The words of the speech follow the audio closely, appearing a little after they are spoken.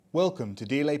Welcome to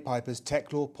DLA Piper's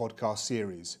Tech Law podcast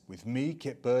series with me,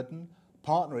 Kit Burden,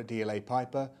 partner at DLA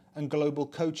Piper and global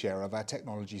co-chair of our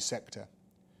technology sector.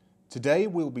 Today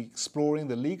we'll be exploring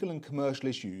the legal and commercial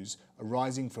issues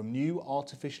arising from new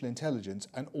artificial intelligence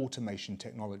and automation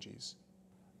technologies.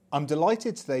 I'm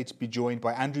delighted today to be joined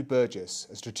by Andrew Burgess,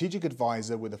 a strategic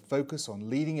advisor with a focus on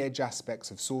leading-edge aspects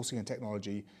of sourcing and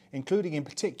technology, including in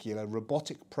particular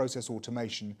robotic process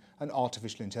automation and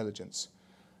artificial intelligence.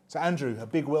 So Andrew, a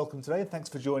big welcome today and thanks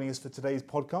for joining us for today's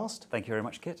podcast. Thank you very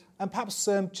much, Kit. And perhaps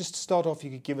just to start off,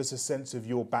 you could give us a sense of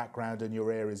your background and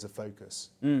your areas of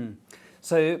focus.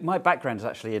 So my background is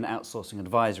actually in outsourcing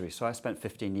advisory. So I spent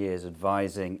 15 years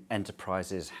advising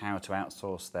enterprises how to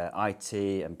outsource their IT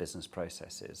and business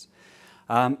processes.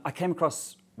 I came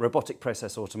across robotic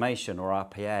process automation, or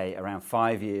RPA, around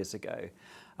 5 years ago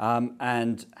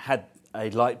and had a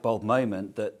light bulb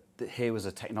moment that here was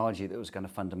a technology that was going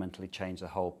to fundamentally change the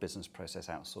whole business process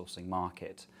outsourcing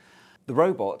market. The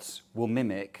robots will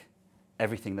mimic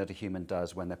everything that a human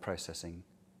does when they're processing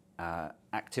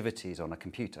activities on a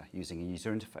computer using a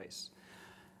user interface.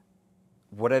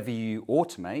 Whatever you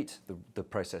automate, the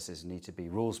processes need to be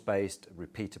rules-based,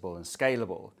 repeatable and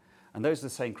scalable. And those are the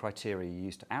same criteria you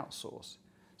use to outsource.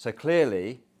 So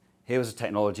clearly, here was a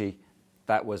technology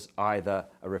that was either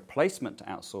a replacement to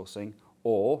outsourcing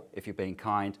or, if you're being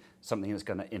kind, something that's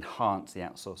going to enhance the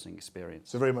outsourcing experience.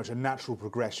 So very much a natural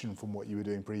progression from what you were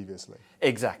doing previously.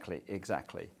 Exactly.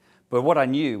 But what I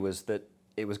knew was that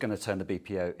it was going to turn the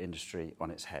BPO industry on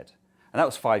its head. And that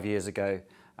was 5 years ago.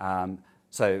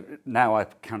 So now I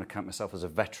kind of count myself as a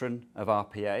veteran of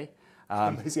RPA.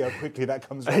 Amazing how quickly that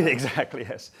comes around. Exactly,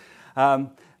 yes.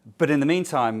 But in the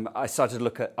meantime, I started to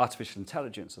look at artificial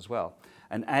intelligence as well.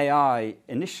 And AI,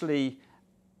 initially,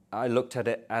 I looked at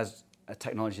it as a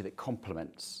technology that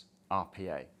complements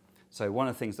RPA. So one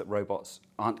of the things that robots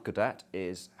aren't good at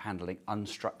is handling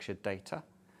unstructured data.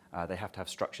 They have to have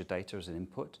structured data as an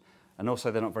input. And also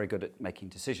they're not very good at making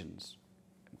decisions,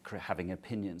 having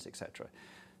opinions, etc.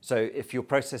 So if your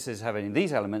processes have any of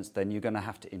these elements, then you're going to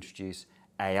have to introduce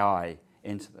AI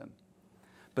into them.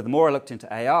 But the more I looked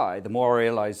into AI, the more I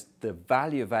realized the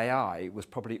value of AI was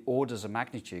probably orders of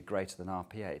magnitude greater than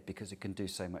RPA because it can do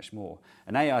so much more.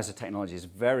 And AI as a technology is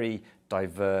very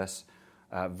diverse,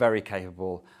 very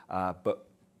capable, but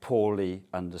poorly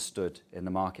understood in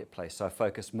the marketplace. So I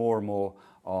focus more and more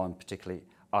on particularly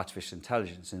artificial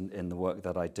intelligence in the work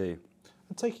that I do.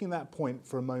 And taking that point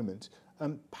for a moment,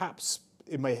 perhaps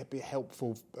it may be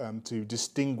helpful to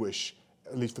distinguish,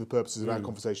 at least for the purposes of our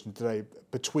conversation today,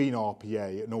 between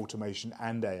RPA and automation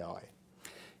and AI.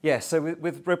 Yeah, so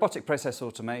with robotic process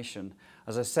automation,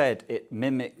 as I said, it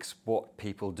mimics what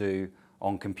people do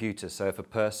on computers. So if a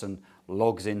person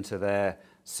logs into their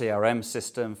CRM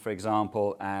system, for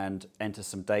example, and enters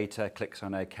some data, clicks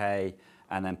on OK,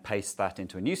 and then pastes that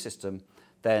into a new system,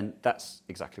 then that's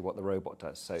exactly what the robot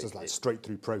does. So it's like straight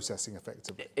through processing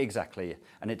effectively. Exactly.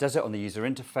 And it does it on the user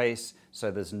interface,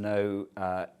 so there's no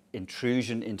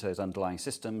intrusion into those underlying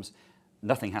systems.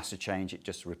 Nothing has to change, it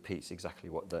just repeats exactly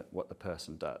what the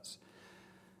person does.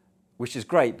 Which is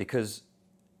great because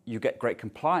you get great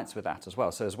compliance with that as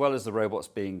well. So as well as the robots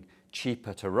being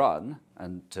cheaper to run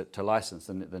and to license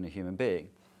than a human being,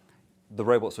 the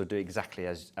robots will do exactly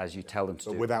as you tell them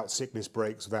to do. Without sickness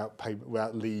breaks, without payment,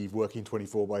 without leave, working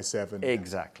 24/7.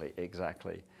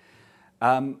 Exactly.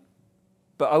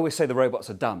 But I always say the robots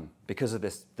are dumb because of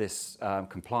this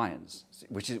compliance,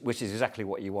 which is exactly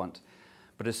what you want.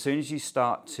 But as soon as you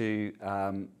start to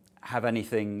have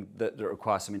anything that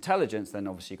requires some intelligence, then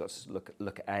obviously you've got to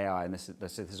look at AI, and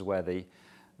this is where the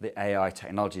AI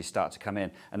technologies start to come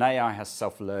in. And AI has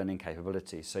self-learning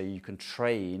capabilities, so you can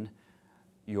train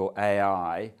your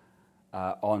AI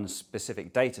on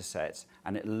specific data sets,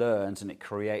 and it learns and it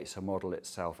creates a model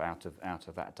itself out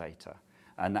of that data.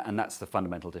 And that's the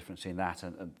fundamental difference between that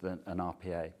and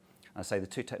RPA. I say the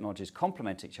two technologies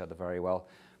complement each other very well,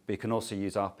 but you can also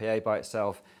use RPA by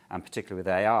itself, and particularly with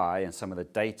AI and some of the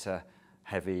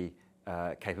data-heavy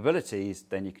capabilities,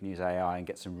 then you can use AI and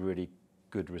get some really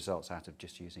good results out of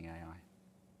just using AI.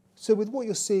 So with what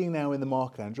you're seeing now in the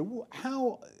market, Andrew,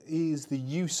 how is the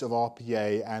use of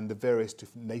RPA and the various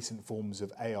different nascent forms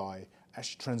of AI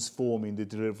actually transforming the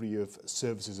delivery of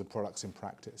services and products in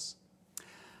practice?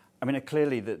 I mean,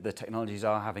 clearly the technologies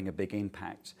are having a big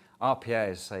impact. RPA,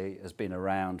 as I say, has been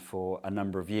around for a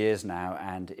number of years now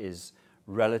and is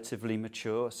relatively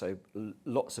mature. So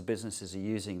lots of businesses are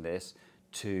using this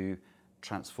to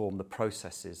transform the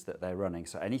processes that they're running.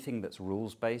 So anything that's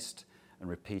rules-based and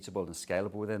repeatable and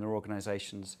scalable within their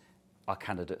organizations are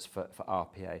candidates for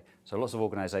RPA. So lots of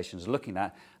organizations are looking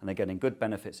at that, and they're getting good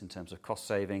benefits in terms of cost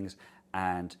savings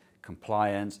and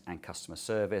compliance and customer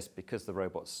service, because the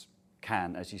robots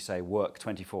can, as you say, work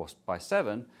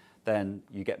 24/7, then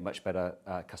you get much better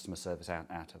customer service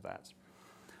out of that.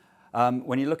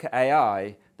 When you look at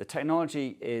AI, the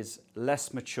technology is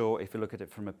less mature if you look at it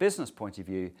from a business point of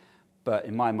view, but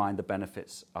in my mind, the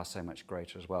benefits are so much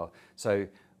greater as well. So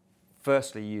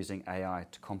firstly, using AI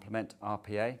to complement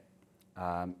RPA.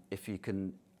 If you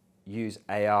can use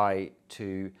AI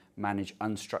to manage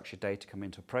unstructured data come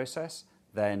into a process,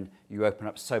 then you open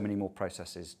up so many more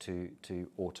processes to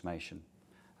automation,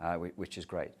 which is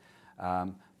great.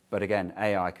 But again,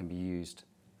 AI can be used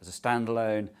as a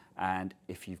standalone, and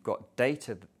if you've got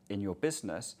data in your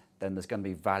business, then there's going to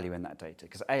be value in that data,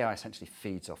 because AI essentially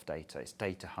feeds off data. It's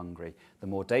data hungry. The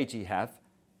more data you have,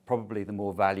 probably the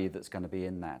more value that's going to be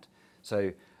in that.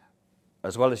 So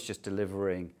as well as just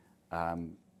delivering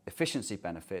efficiency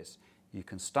benefits, you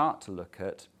can start to look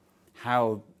at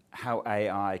how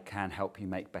AI can help you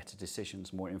make better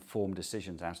decisions, more informed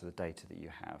decisions out of the data that you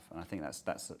have. And I think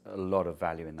that's a lot of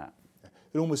value in that.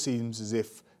 It almost seems as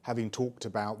if, having talked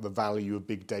about the value of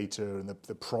big data and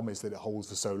the promise that it holds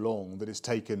for so long, that it's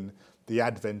taken the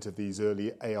advent of these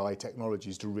early AI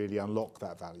technologies to really unlock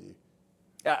that value.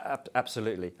 Yeah,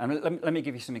 absolutely. And let me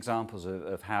give you some examples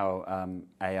of how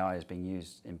AI is being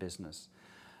used in business.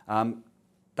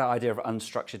 That idea of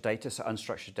unstructured data. So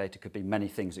unstructured data could be many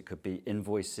things. It could be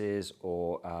invoices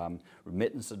or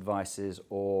remittance advices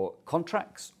or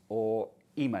contracts or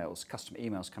emails, customer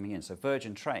emails coming in. So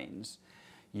Virgin Trains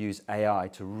use AI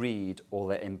to read all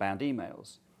their inbound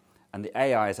emails. And the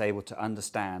AI is able to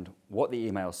understand what the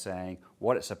email is saying,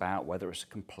 what it's about, whether it's a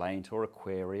complaint or a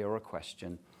query or a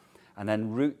question, and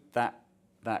then route that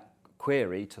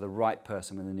query to the right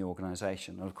person within the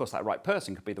organisation. And of course, that right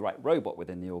person could be the right robot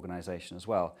within the organisation as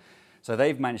well. So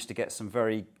they've managed to get some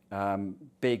very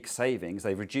big savings.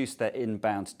 They've reduced their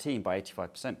inbound team by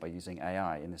 85% by using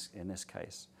AI in this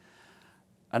case.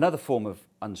 Another form of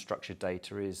unstructured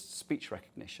data is speech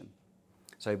recognition.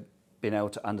 So being able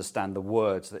to understand the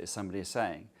words that somebody is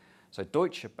saying. So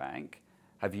Deutsche Bank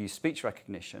have used speech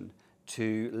recognition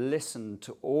to listen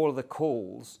to all of the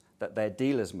calls that their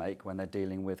dealers make when they're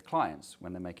dealing with clients,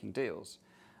 when they're making deals.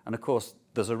 And of course,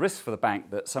 there's a risk for the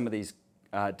bank that some of these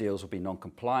deals will be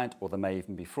non-compliant, or there may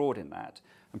even be fraud in that.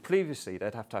 And previously,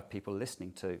 they'd have to have people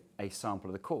listening to a sample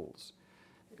of the calls.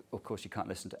 Of course, you can't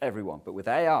listen to everyone, but with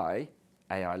AI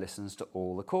listens to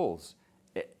all the calls.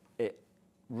 It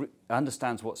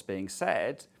understands what's being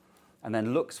said and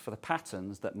then looks for the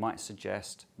patterns that might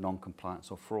suggest non-compliance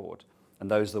or fraud.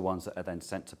 And those are the ones that are then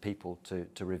sent to people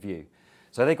to review.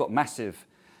 So they've got massive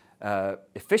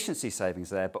efficiency savings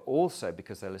there, but also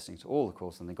because they're listening to all the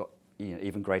calls, and they've got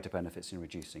even greater benefits in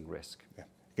reducing risk. Yeah.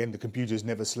 Again, the computers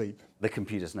never sleep. The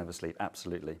computers never sleep,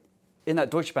 absolutely. In that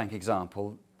Deutsche Bank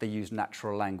example, they use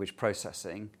natural language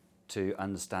processing to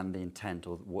understand the intent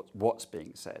or what's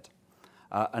being said.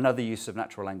 Another use of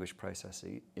natural language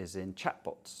processing is in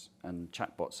chatbots, and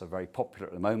chatbots are very popular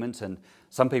at the moment. And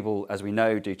some people, as we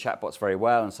know, do chatbots very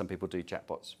well, and some people do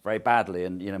chatbots very badly.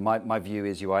 And my view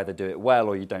is you either do it well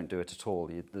or you don't do it at all.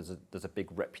 There's a big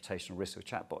reputational risk with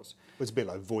chatbots. It's a bit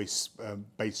like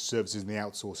voice-based services in the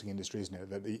outsourcing industry, isn't it?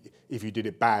 That if you did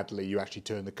it badly, you actually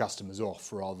turn the customers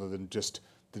off rather than just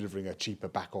delivering a cheaper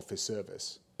back office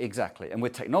service. Exactly. And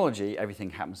with technology, everything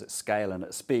happens at scale and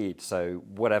at speed. So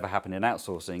whatever happened in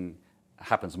outsourcing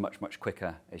happens much, much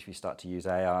quicker if you start to use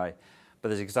AI. But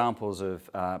there's examples of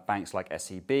banks like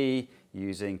SEB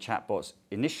using chatbots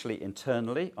initially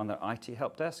internally on their IT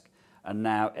help desk and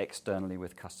now externally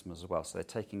with customers as well. So they're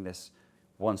taking this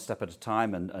one step at a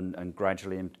time and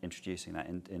gradually introducing that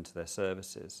into their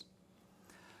services.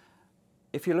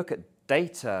 If you look at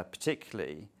data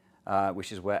particularly,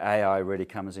 which is where AI really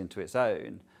comes into its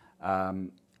own,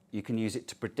 you can use it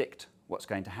to predict what's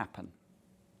going to happen.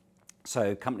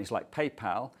 So companies like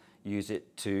PayPal use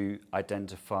it to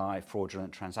identify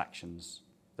fraudulent transactions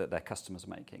that their customers are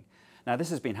making. Now,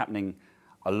 this has been happening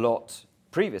a lot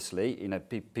previously.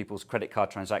 People's credit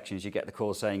card transactions, you get the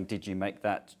call saying, did you make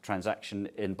that transaction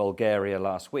in Bulgaria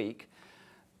last week?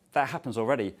 That happens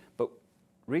already. But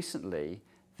recently,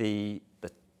 the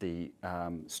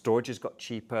storage has got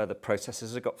cheaper, the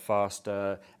processors have got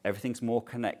faster, everything's more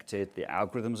connected, the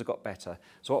algorithms have got better.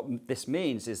 So what this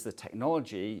means is the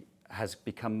technology has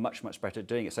become much, much better at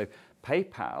doing it. So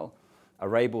PayPal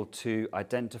are able to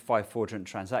identify fraudulent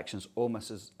transactions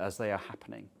almost as they are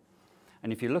happening.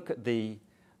 And if you look at the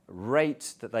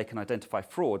rate that they can identify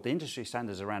fraud, the industry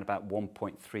standard is around about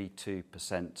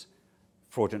 1.32%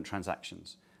 fraudulent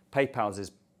transactions. PayPal's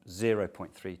is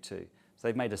 0.32%. So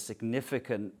they've made a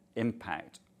significant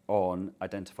impact on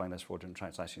identifying those fraudulent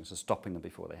transactions and stopping them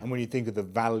before they happen. And when you think of the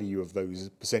value of those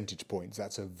percentage points,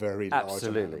 that's a very large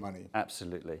amount of money.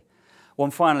 Absolutely.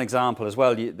 One final example as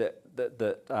well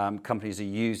that companies are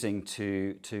using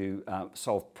to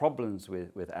solve problems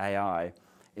with AI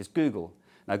is Google.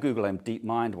 Now, Google owned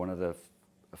DeepMind, one of the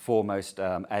foremost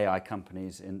AI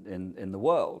companies in the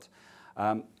world.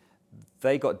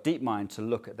 They got DeepMind to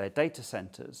look at their data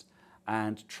centers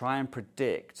and try and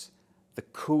predict the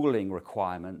cooling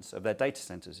requirements of their data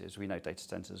centers. As we know, data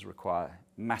centers require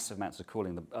massive amounts of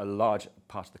cooling. A large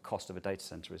part of the cost of a data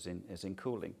center is in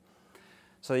cooling.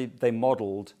 So they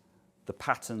modeled the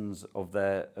patterns of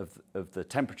the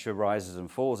temperature rises and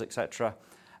falls, etc.,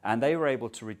 and they were able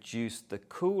to reduce the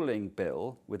cooling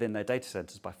bill within their data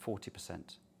centers by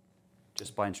 40%,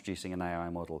 just by introducing an AI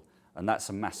model. And that's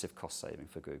a massive cost saving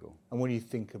for Google. And when you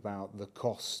think about the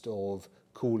cost of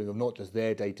cooling of not just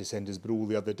their data centers, but all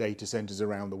the other data centers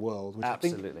around the world. Which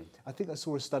Absolutely. I think I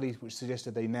saw a study which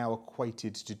suggested they now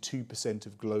equated to 2%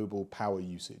 of global power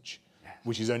usage, yes,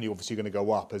 which is only obviously going to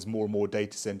go up as more and more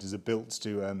data centers are built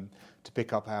to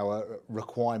pick up our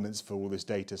requirements for all this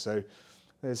data. So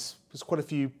there's quite a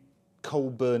few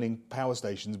coal-burning power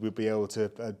stations we'll be able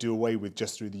to do away with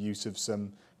just through the use of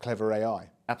some clever AI.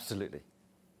 Absolutely.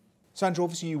 Sandra,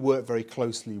 obviously you work very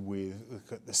closely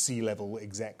with the C-level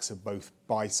execs of both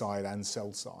buy side and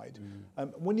sell side.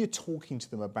 When you're talking to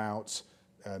them about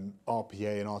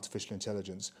RPA and artificial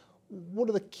intelligence, what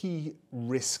are the key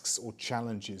risks or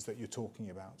challenges that you're talking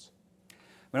about?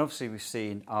 I mean, obviously we've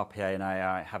seen RPA and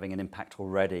AI having an impact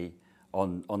already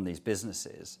on these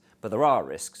businesses, but there are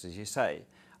risks, as you say.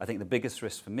 I think the biggest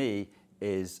risk for me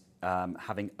is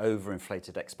having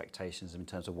overinflated expectations in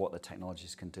terms of what the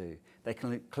technologies can do. They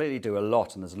can clearly do a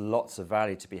lot, and there's lots of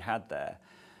value to be had there.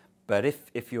 But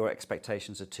if your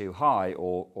expectations are too high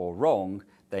or wrong,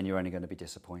 then you're only going to be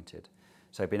disappointed.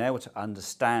 So being able to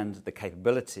understand the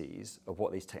capabilities of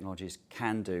what these technologies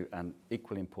can do, and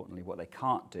equally importantly, what they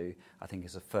can't do, I think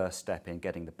is a first step in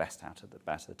getting the best out of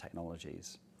the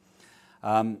technologies.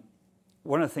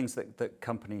 One of the things that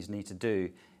companies need to do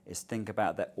is think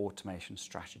about their automation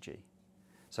strategy.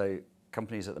 So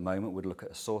companies at the moment would look at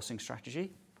a sourcing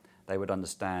strategy. They would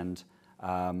understand,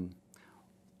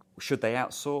 should they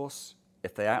outsource?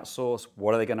 If they outsource,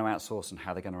 what are they going to outsource and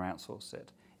how they're going to outsource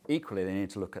it? Equally, they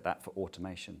need to look at that for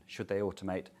automation. Should they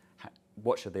automate?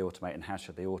 What should they automate and how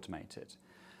should they automate it?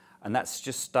 And that's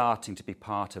just starting to be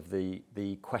part of the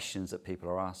questions that people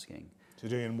are asking. So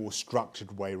doing it in a more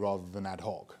structured way rather than ad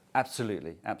hoc.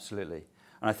 Absolutely, absolutely.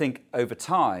 And I think over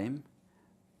time,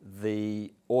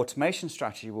 the automation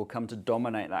strategy will come to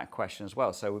dominate that question as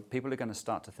well. So people are going to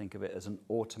start to think of it as an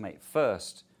automate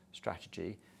first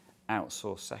strategy,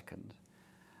 outsource second.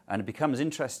 And it becomes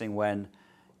interesting when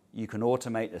you can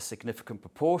automate a significant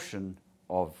proportion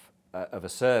of a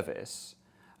service,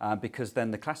 because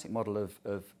then the classic model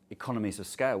of economies of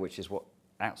scale, which is what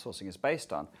outsourcing is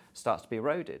based on, starts to be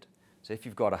eroded. So if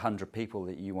you've got 100 people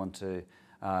that you want to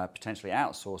potentially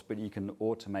outsource, but you can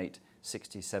automate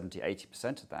 60, 70,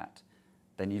 80% of that,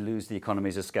 then you lose the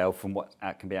economies of scale from what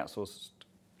can be outsourced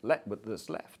that's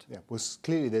left. Yeah, well,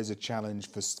 clearly there's a challenge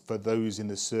for those in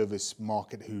the service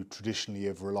market who traditionally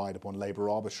have relied upon labour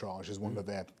arbitrage as one of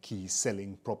their key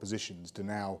selling propositions to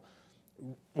now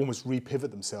almost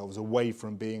repivot themselves away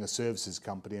from being a services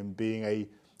company and being a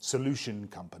solution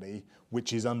company,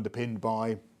 which is underpinned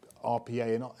by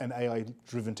RPA and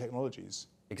AI-driven technologies.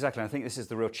 Exactly. I think this is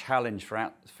the real challenge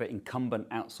for incumbent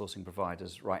outsourcing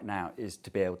providers right now, is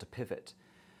to be able to pivot.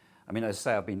 I mean, as I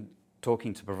say, I've been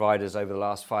talking to providers over the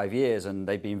last 5 years, and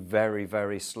they've been very,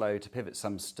 very slow to pivot.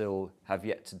 Some still have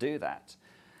yet to do that.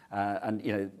 And,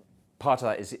 you know, part of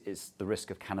that is the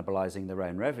risk of cannibalizing their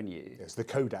own revenue. Yes, the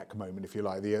Kodak moment, if you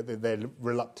like, their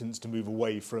reluctance to move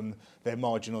away from their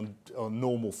margin on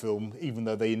normal film, even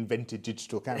though they invented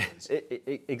digital cameras.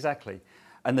 Exactly.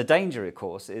 And the danger, of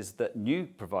course, is that new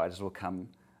providers will come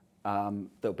that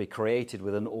will be created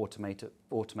with an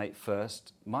automate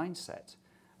first mindset.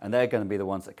 And they're going to be the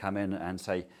ones that come in and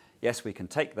say, yes, we can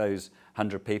take those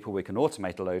 100 people, we can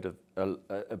automate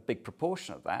a big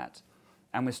proportion of that,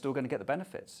 and we're still going to get the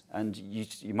benefits. And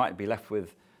you might be left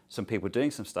with some people doing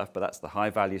some stuff, but that's the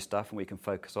high value stuff, and we can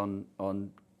focus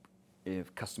on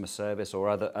customer service or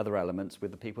other elements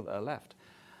with the people that are left.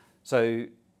 So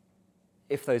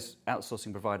if those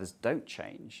outsourcing providers don't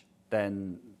change,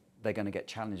 then they're going to get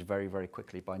challenged very, very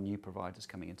quickly by new providers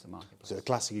coming into the marketplace. So a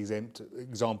classic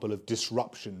example of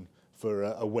disruption for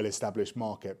a well-established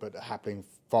market, but happening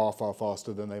far, far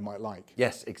faster than they might like.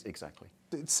 Yes, exactly.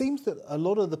 It seems that a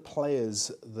lot of the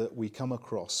players that we come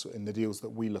across in the deals that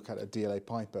we look at DLA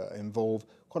Piper involve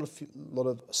quite a lot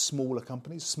of smaller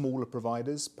companies, smaller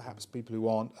providers, perhaps people who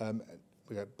aren't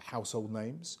household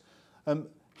names.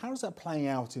 How is that playing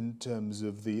out in terms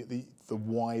of the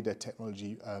wider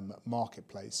technology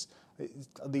marketplace?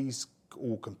 Are these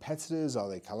all competitors? Are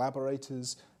they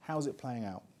collaborators? How is it playing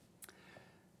out?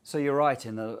 So you're right,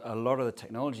 a lot of the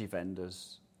technology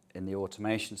vendors in the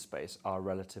automation space are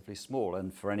relatively small,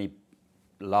 and for any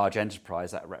large enterprise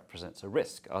that represents a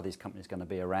risk. Are these companies going to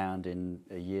be around in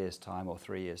a year's time or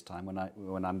 3 years' time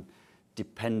when I'm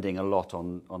depending a lot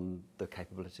on the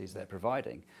capabilities they're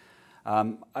providing?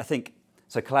 I think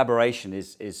so. Collaboration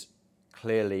is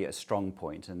clearly a strong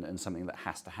point and something that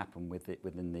has to happen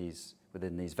within these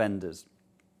vendors.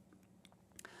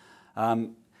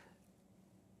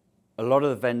 A lot of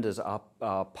the vendors are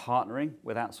partnering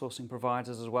with outsourcing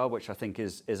providers as well, which I think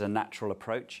is a natural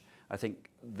approach. I think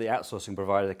the outsourcing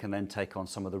provider can then take on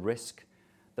some of the risk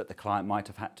that the client might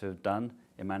have had to have done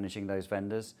in managing those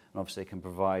vendors, and obviously can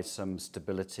provide some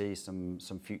stability, some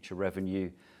future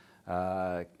revenue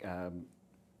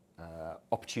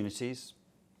opportunities,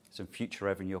 some future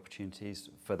revenue opportunities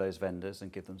for those vendors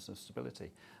and give them some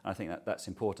stability. And I think that's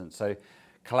important. So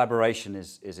collaboration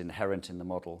is inherent in the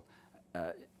model.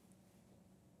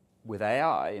 With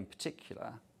AI in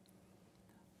particular,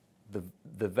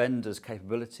 the vendor's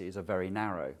capabilities are very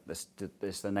narrow. That's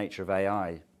the nature of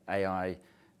AI. AI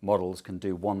models can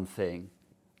do one thing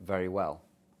very well,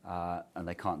 and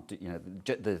they can't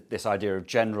do, this idea of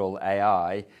general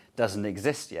AI doesn't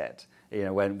exist yet,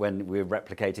 when we're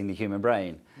replicating the human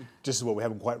brain. Just as well, we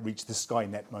haven't quite reached the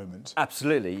Skynet moment.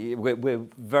 Absolutely. We're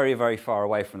very, very far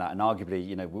away from that, and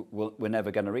arguably, we're never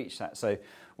going to reach that. So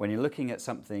when you're looking at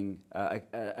something,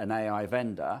 an AI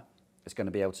vendor is going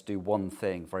to be able to do one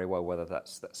thing very well, whether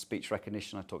that's that speech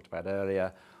recognition I talked about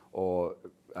earlier, or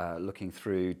looking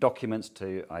through documents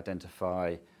to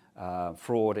identify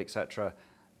fraud, etc.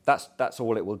 That's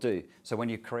all it will do. So when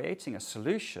you're creating a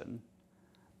solution,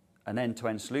 an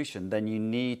end-to-end solution, then you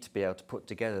need to be able to put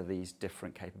together these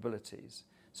different capabilities.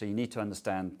 So you need to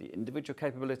understand the individual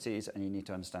capabilities, and you need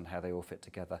to understand how they all fit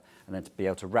together, and then to be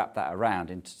able to wrap that around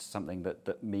into something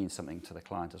that means something to the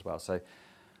client as well. So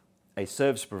a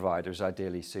service provider is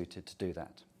ideally suited to do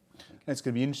that. It's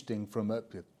going to be interesting from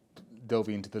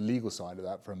delving into the legal side of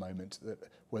that for a moment, that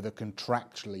whether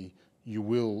contractually you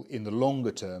will, in the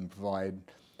longer term, provide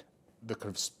the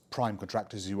kind of prime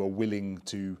contractors who are willing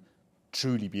to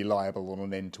truly be liable on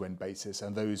an end-to-end basis,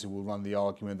 and those who will run the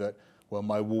argument that, well,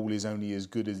 my wall is only as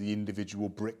good as the individual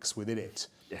bricks within it.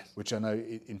 Yes. Which I know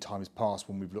in times past,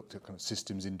 when we've looked at kind of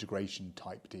systems integration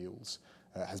type deals,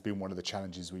 has been one of the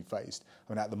challenges we've faced.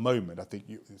 I mean, at the moment, I think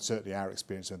certainly our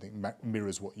experience, I think,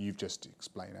 mirrors what you've just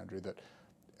explained, Andrew, that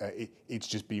it's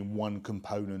just been one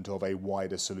component of a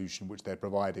wider solution which they're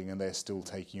providing, and they're still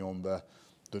taking on the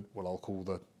what I'll call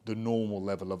the normal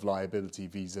level of liability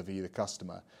vis-a-vis the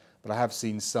customer. But I have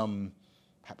seen some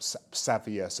perhaps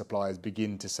savvier suppliers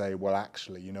begin to say, well,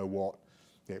 actually, you know what,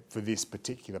 for this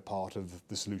particular part of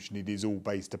the solution, it is all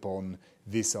based upon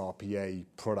this RPA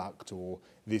product or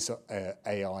this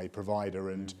AI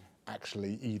provider, and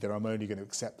actually either I'm only going to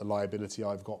accept the liability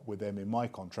I've got with them in my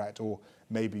contract, or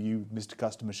maybe you, Mr.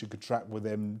 Customer, should contract with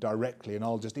them directly and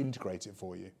I'll just integrate it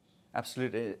for you.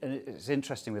 Absolutely. And it's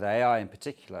interesting with AI in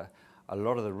particular, a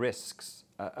lot of the risks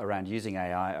around using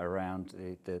AI, around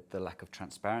the lack of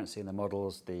transparency in the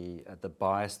models, the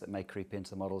bias that may creep into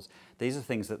the models. These are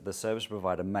things that the service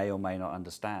provider may or may not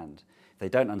understand. If they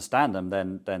don't understand them,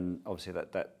 then obviously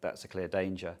that's a clear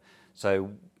danger.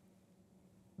 So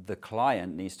the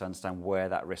client needs to understand where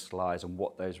that risk lies and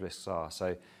what those risks are.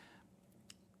 So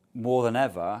more than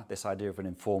ever, this idea of an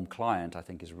informed client, I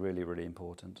think, is really, really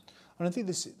important. And I think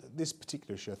this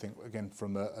particular issue, I think, again,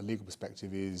 from a legal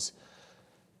perspective, is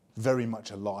very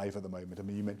much alive at the moment. I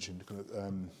mean, you mentioned kind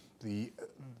of,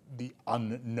 the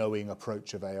unknowing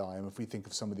approach of AI. And if we think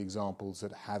of some of the examples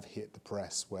that have hit the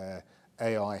press where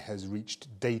AI has reached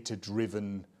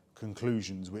data-driven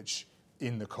conclusions, which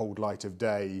in the cold light of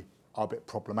day are a bit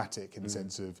problematic in the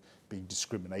sense of being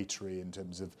discriminatory in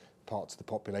terms of parts of the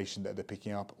population that they're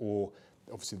picking up, or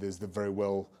obviously there's the very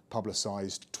well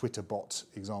publicised Twitter bot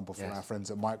example from our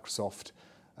friends at Microsoft,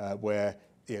 where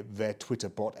their Twitter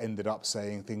bot ended up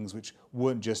saying things which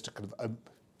weren't just kind of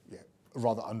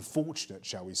rather unfortunate,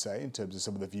 shall we say, in terms of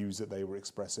some of the views that they were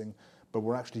expressing, but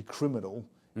were actually criminal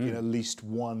in at least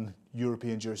one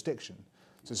European jurisdiction.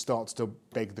 So it starts to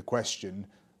beg the question,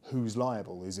 who's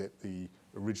liable? Is it the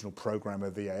original programmer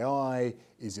of the AI?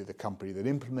 Is it the company that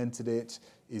implemented it?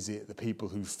 Is it the people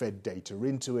who fed data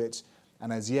into it?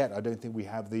 And as yet, I don't think we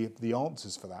have the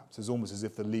answers for that. So it's almost as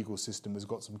if the legal system has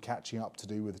got some catching up to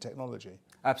do with the technology.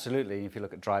 Absolutely. If you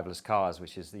look at driverless cars,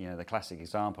 which is the classic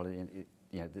example,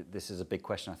 this is a big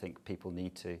question I think people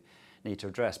need to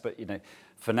address. But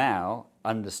for now,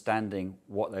 understanding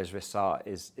what those risks are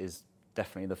is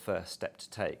definitely the first step to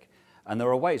take. And there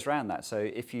are ways around that. So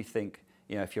if you think,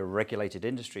 if you're a regulated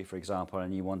industry, for example,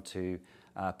 and you want to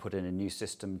put in a new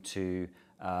system to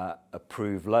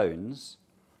approve loans,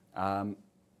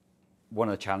 one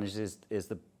of the challenges is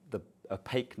the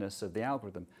opaqueness of the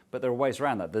algorithm. But there are ways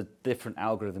around that. There are different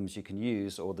algorithms you can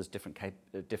use, or there's different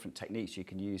techniques you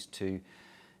can use to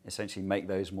essentially make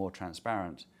those more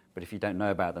transparent. But if you don't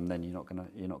know about them, then you're not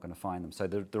going to find them. So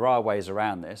there are ways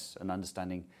around this, and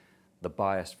understanding the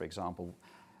bias, for example,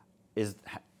 is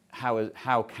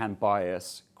how can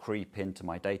bias creep into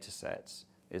my data sets?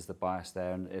 Is the bias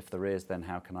there? And if there is, then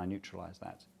how can I neutralize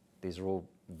that? These are all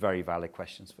very valid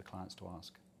questions for clients to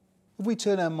ask. If we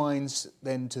turn our minds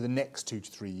then to the next 2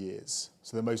 to 3 years,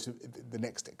 so the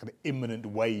next kind of imminent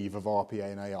wave of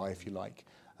RPA and AI, if you like,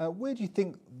 where do you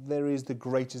think there is the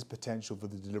greatest potential for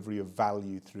the delivery of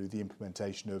value through the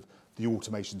implementation of the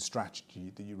automation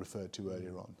strategy that you referred to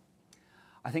earlier on?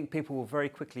 I think people will very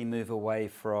quickly move away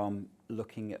from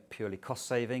looking at purely cost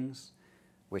savings,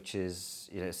 which is,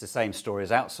 it's the same story as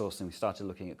outsourcing. We started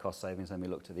looking at cost savings, and we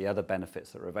looked at the other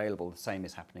benefits that are available. The same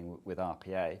is happening with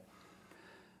RPA.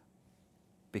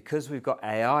 Because we've got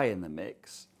AI in the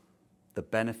mix, the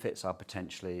benefits are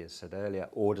potentially, as I said earlier,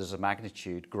 orders of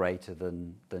magnitude greater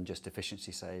than just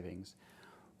efficiency savings.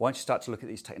 Once you start to look at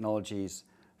these technologies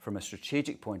from a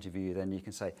strategic point of view, then you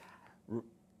can say,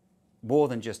 more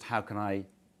than just how can I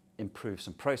improve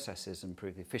some processes,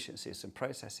 improve the efficiency of some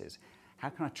processes, how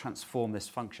can I transform this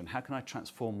function? How can I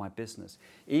transform my business?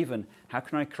 Even how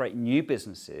can I create new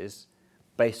businesses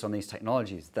based on these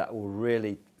technologies that will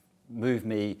really move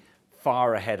me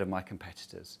far ahead of my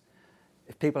competitors?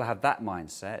 If people have that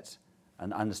mindset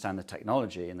and understand the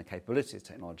technology and the capability of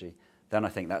technology, then I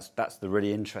think that's the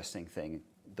really interesting thing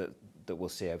that we'll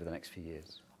see over the next few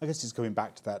years. I guess it's coming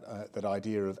back to that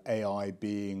idea of AI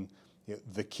being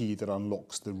the key that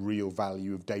unlocks the real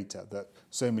value of data, that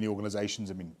so many organisations,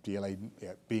 DLA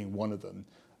being one of them,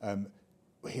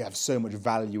 we have so much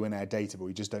value in our data, but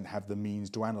we just don't have the means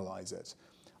to analyse it.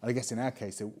 And I guess in our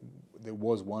case, there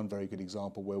was one very good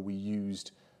example where we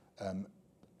used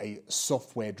a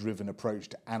software-driven approach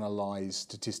to analyse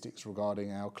statistics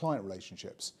regarding our client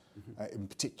relationships, in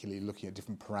particularly looking at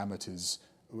different parameters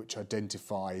which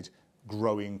identified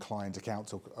growing client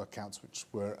accounts or accounts which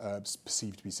were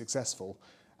perceived to be successful,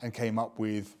 and came up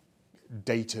with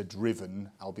data-driven,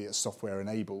 albeit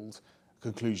software-enabled,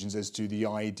 conclusions as to the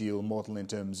ideal model in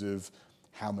terms of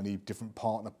how many different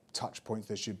partner touch points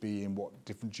there should be in what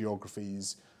different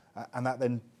geographies. And that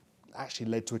then actually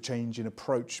led to a change in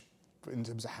approach in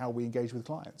terms of how we engage with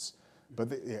clients.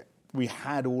 But we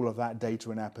had all of that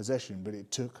data in our possession, but it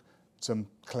took some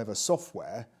clever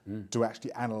software to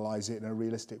actually analyse it in a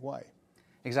realistic way.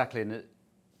 Exactly, and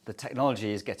the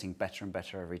technology is getting better and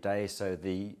better every day, so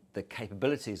the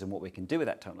capabilities and what we can do with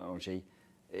that technology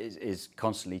is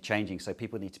constantly changing, so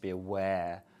people need to be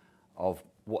aware of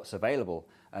what's available.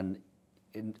 And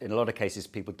in a lot of cases,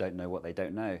 people don't know what they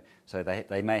don't know. So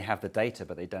they may have the data,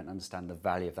 but they don't understand the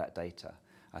value of that data.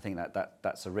 I think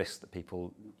that's a risk that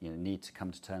people need to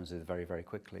come to terms with very, very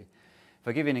quickly. If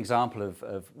I give you an example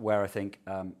of where I think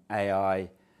AI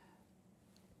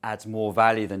adds more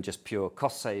value than just pure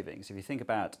cost savings, if you think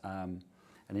about an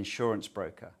insurance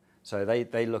broker, so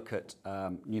they look at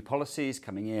new policies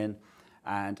coming in,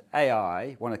 and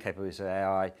AI, one of the capabilities of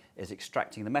AI is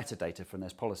extracting the metadata from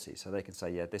those policies. So they can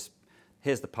say,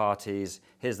 here's the parties,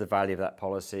 here's the value of that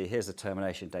policy, here's the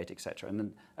termination date, etc.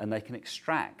 And they can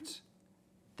extract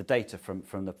the data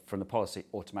from the policy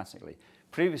automatically.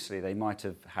 Previously, they might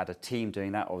have had a team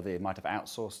doing that, or they might have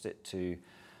outsourced it to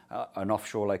an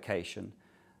offshore location,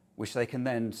 which they can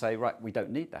then say, right, we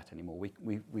don't need that anymore.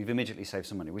 We've immediately saved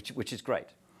some money, which is great.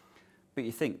 But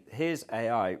you think, here's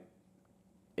AI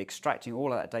extracting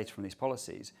all of that data from these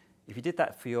policies. If you did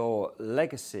that for your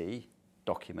legacy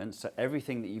documents, so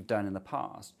everything that you've done in the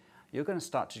past, you're going to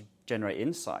start to generate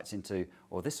insights into,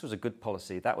 this was a good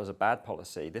policy, that was a bad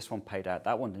policy, this one paid out,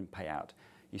 that one didn't pay out.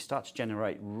 You start to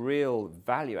generate real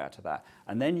value out of that.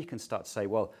 And then you can start to say,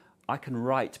 I can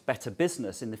write better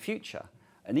business in the future.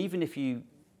 And even if you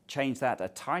change that a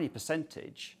tiny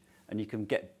percentage, and you can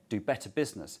get do better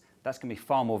business, that's going to be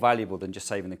far more valuable than just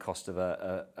saving the cost of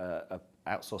a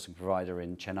outsourcing provider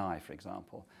in Chennai, for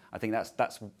example. I think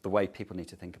that's the way people need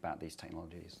to think about these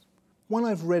technologies. When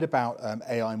I've read about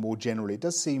AI more generally, it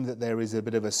does seem that there is a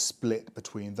bit of a split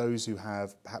between those who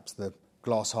have perhaps the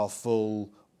glass half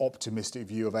full, optimistic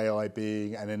view of AI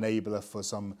being an enabler for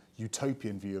some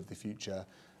utopian view of the future,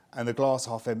 and the glass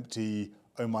half empty,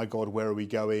 oh my God, where are we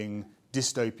going,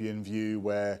 dystopian view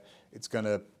where it's going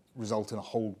to result in a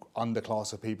whole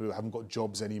underclass of people who haven't got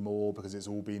jobs anymore because it's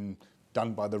all been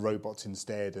done by the robots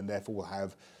instead, and therefore will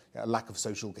have a lack of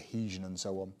social cohesion and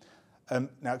so on.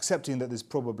 Now, accepting that there's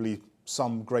probably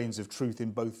some grains of truth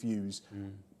in both views,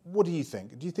 what do you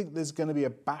think? Do you think there's going to be a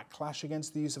backlash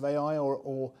against the use of AI,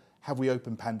 or have we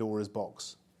opened Pandora's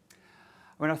box?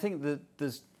 I mean, I think that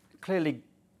there's clearly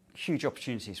huge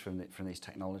opportunities from these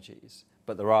technologies,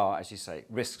 but there are, as you say,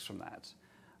 risks from that.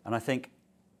 And I think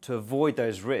to avoid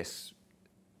those risks,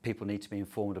 people need to be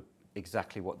informed of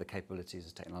exactly what the capabilities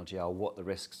of technology are, what the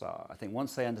risks are. I think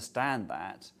once they understand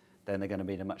that, then they're going to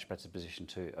be in a much better position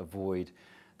to avoid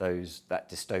that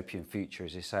dystopian future,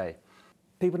 as you say.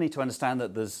 People need to understand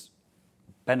that there's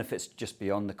benefits just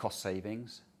beyond the cost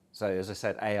savings. So, as I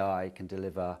said, AI can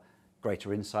deliver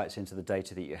greater insights into the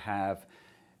data that you have.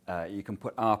 You can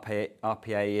put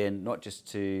RPA in, not just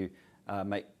to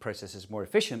make processes more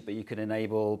efficient, but you can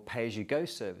enable pay-as-you-go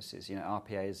services.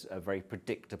 RPA is a very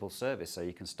predictable service, so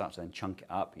you can start to then chunk it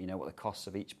up. You know what the costs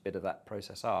of each bit of that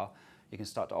process are. You can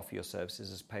start to offer your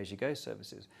services as pay-as-you-go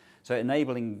services. So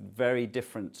enabling very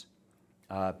different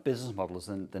business models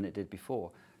than it did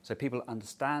before. So people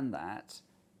understand that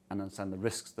and understand the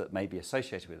risks that may be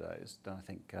associated with those. Then I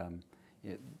think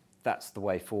that's the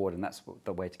way forward, and that's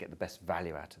the way to get the best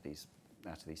value out of these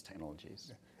technologies.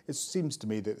 Yeah. It seems to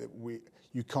me that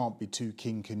you can't be too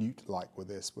King Canute-like with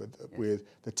this. With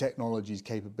the technology's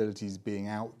capabilities being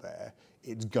out there,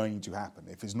 it's going to happen.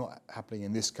 If it's not happening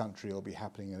in this country, it'll be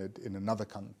happening in another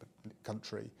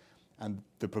country, and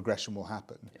the progression will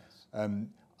happen. Yes.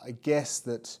 I guess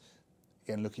that,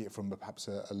 again, looking at it from perhaps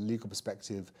a legal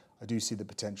perspective, I do see the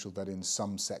potential that in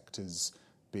some sectors,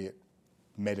 be it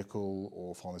medical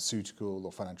or pharmaceutical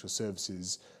or financial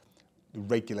services, the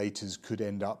regulators could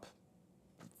end up,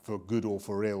 for good or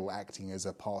for ill, acting as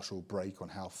a partial brake on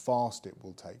how fast it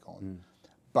will take on.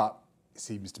 But it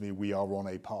seems to me we are on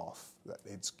a path that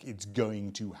it's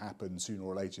going to happen sooner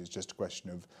or later. It's just a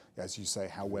question of, as you say,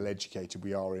 how well educated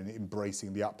we are in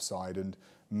embracing the upside and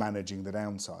managing the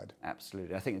downside.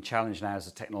 Absolutely. I think the challenge now is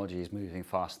the technology is moving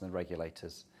faster than the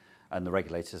regulators, and the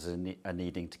regulators are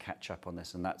needing to catch up on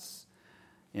this. And that's,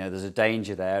 there's a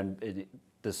danger there. And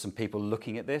there's some people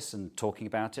looking at this and talking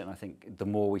about it, and I think the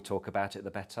more we talk about it,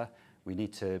 the better. We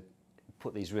need to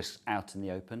put these risks out in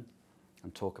the open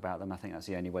and talk about them. I think that's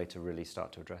the only way to really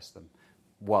start to address them,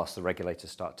 whilst the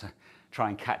regulators start to try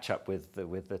and catch up with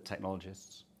the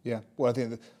technologists. Yeah, well, I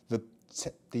think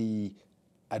the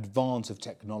advance of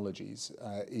technologies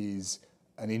is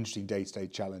an interesting day-to-day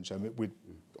challenge. I mean,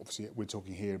 we're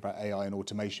talking here about AI and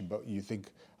automation, but you think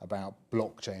about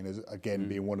blockchain as, again,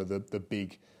 being one of the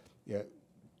big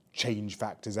change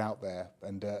factors out there.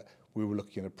 And we were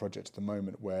looking at a project at the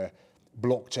moment where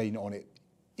blockchain on it,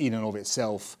 in and of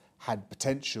itself, had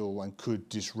potential and could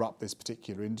disrupt this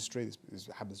particular industry. This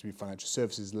happens to be financial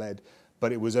services led,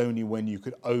 but it was only when you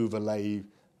could overlay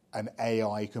an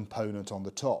AI component on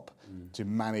the top to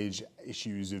manage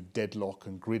issues of deadlock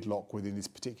and gridlock within this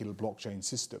particular blockchain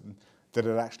system that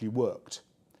it actually worked.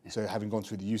 Yeah. So having gone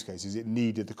through the use cases, it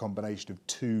needed the combination of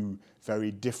two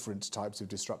very different types of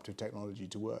disruptive technology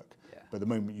to work. Yeah. But the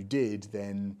moment you did,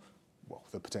 then, well,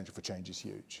 the potential for change is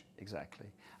huge. Exactly.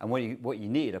 And what you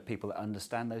need are people that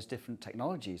understand those different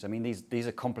technologies. I mean, these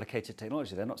are complicated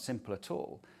technologies. They're not simple at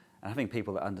all. And having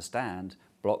people that understand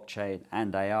blockchain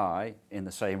and AI in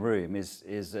the same room is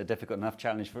a difficult enough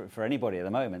challenge for anybody at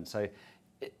the moment. So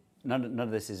none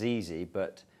of this is easy,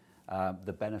 but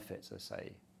the benefits, I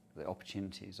say, the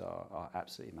opportunities are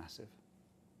absolutely massive.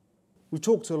 We've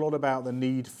talked a lot about the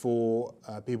need for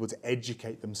people to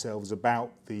educate themselves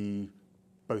about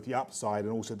both the upside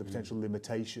and also the potential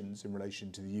limitations in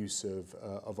relation to the use of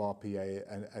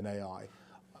RPA and AI.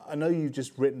 I know you've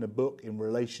just written a book in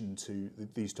relation to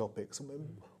these topics.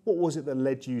 What was it that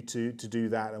led you to do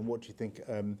that, and what do you think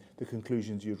the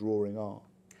conclusions you're drawing are?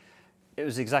 It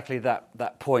was exactly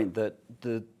that point that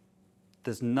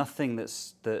there's nothing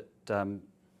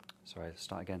sorry, let's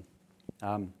start again.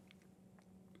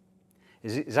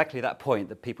 Is exactly that point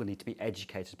that people need to be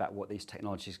educated about what these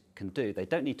technologies can do. They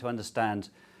don't need to understand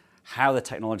how the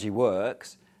technology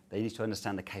works. They need to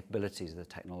understand the capabilities of the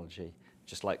technology.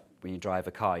 Just like when you drive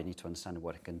a car, you need to understand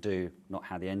what it can do, not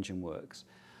how the engine works.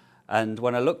 And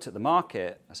when I looked at the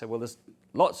market, I said, well, there's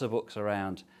lots of books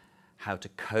around how to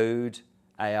code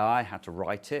AI, how to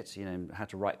write it, how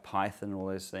to write Python and all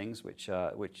those things, which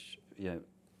are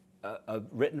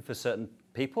written for certain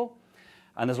people.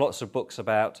 And there's lots of books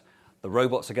about the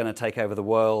robots are going to take over the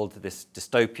world, this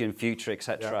dystopian future,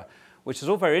 etc., which is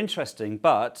all very interesting,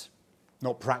 but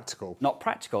not practical. Not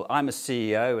practical. I'm a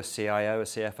CEO, a CIO, a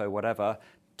CFO, whatever.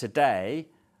 Today,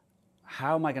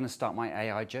 how am I going to start my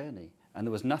AI journey? And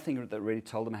there was nothing that really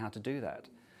told them how to do that.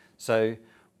 So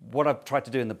what I've tried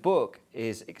to do in the book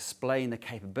is explain the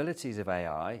capabilities of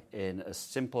AI in as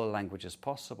simple a language as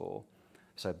possible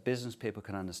so business people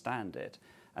can understand it,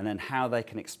 and then how they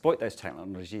can exploit those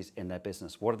technologies in their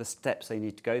business. What are the steps they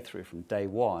need to go through from day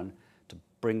one to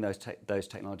bring those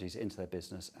technologies into their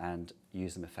business and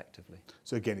use them effectively?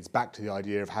 So again, it's back to the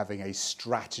idea of having a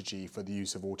strategy for the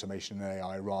use of automation and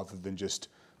AI rather than just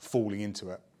falling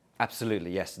into it.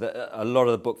 Absolutely, yes. A lot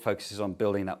of the book focuses on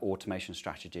building that automation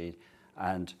strategy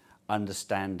and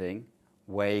understanding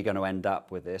where you're going to end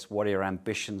up with this, what are your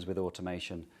ambitions with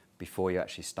automation before you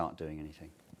actually start doing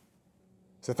anything.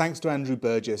 So thanks to Andrew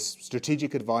Burgess,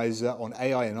 Strategic Advisor on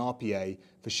AI and RPA,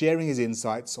 for sharing his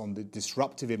insights on the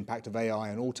disruptive impact of AI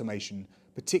and automation,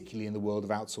 particularly in the world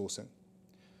of outsourcing.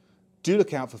 Do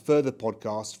look out for further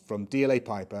podcasts from DLA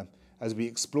Piper as we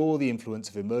explore the influence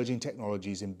of emerging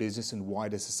technologies in business and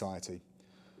wider society.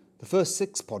 The first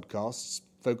 6 podcasts,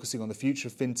 focusing on the future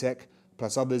of fintech,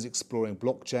 plus others exploring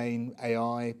blockchain,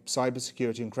 AI,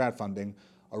 cybersecurity and crowdfunding,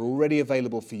 are already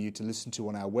available for you to listen to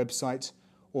on our website,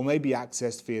 or may be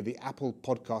accessed via the Apple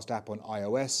Podcast app on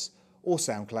iOS or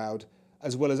SoundCloud,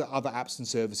 as well as other apps and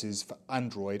services for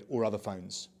Android or other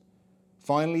phones.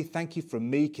 Finally, thank you from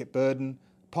me, Kit Burden,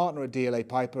 partner at DLA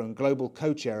Piper and global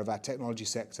co-chair of our technology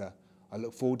sector. I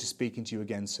look forward to speaking to you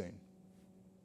again soon.